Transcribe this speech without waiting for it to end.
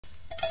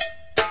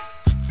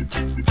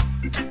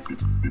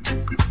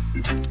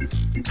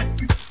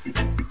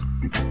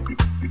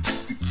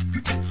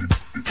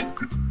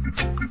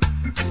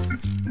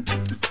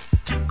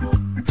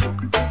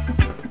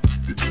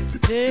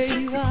There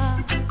you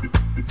are,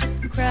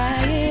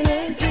 crying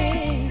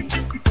again,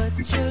 but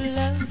your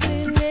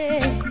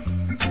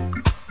loveliness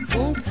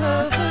won't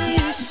cover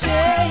your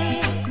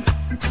shame.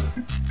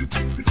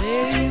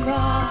 There you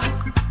are,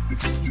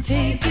 you're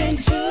taking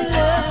true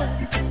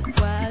love,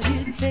 while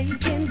you're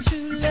taking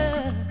true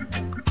love,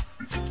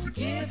 you're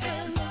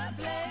giving the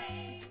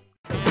blame.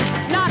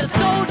 Not a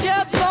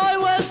soldier boy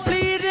was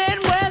bleeding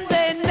when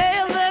they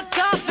nailed the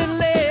coffin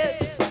lid.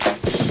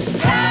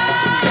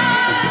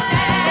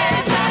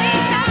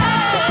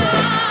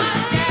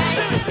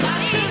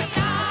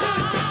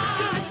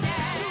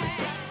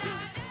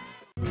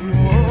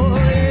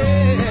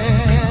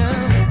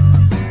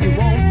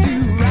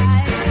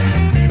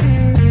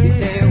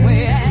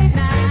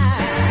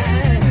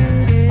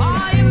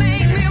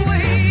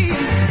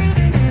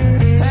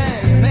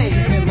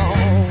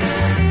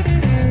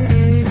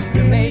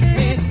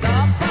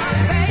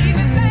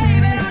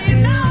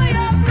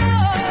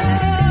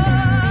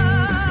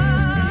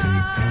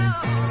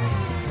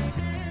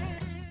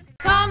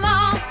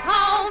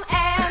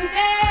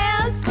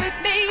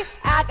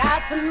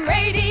 Some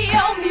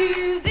radio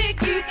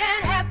music you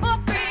can have for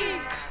free.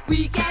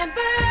 We can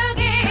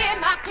boogie in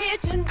my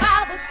kitchen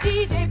while the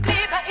DJ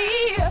play by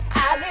ear.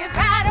 I live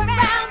right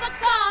around the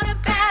corner,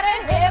 about a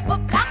half a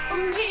block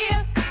from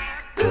here.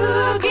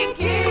 Boogie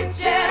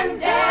Kitchen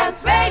Dance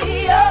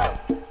Radio.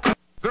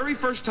 Very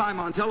first time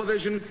on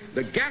television,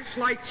 the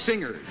Gaslight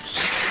Singers.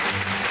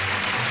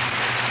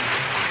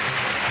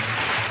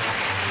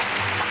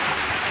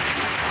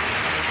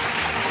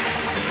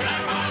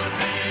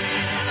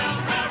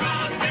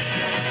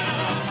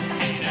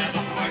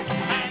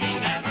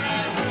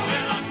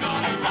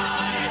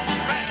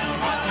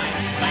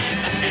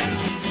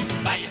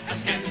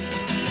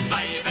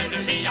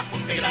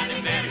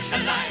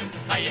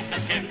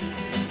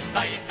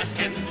 Bij je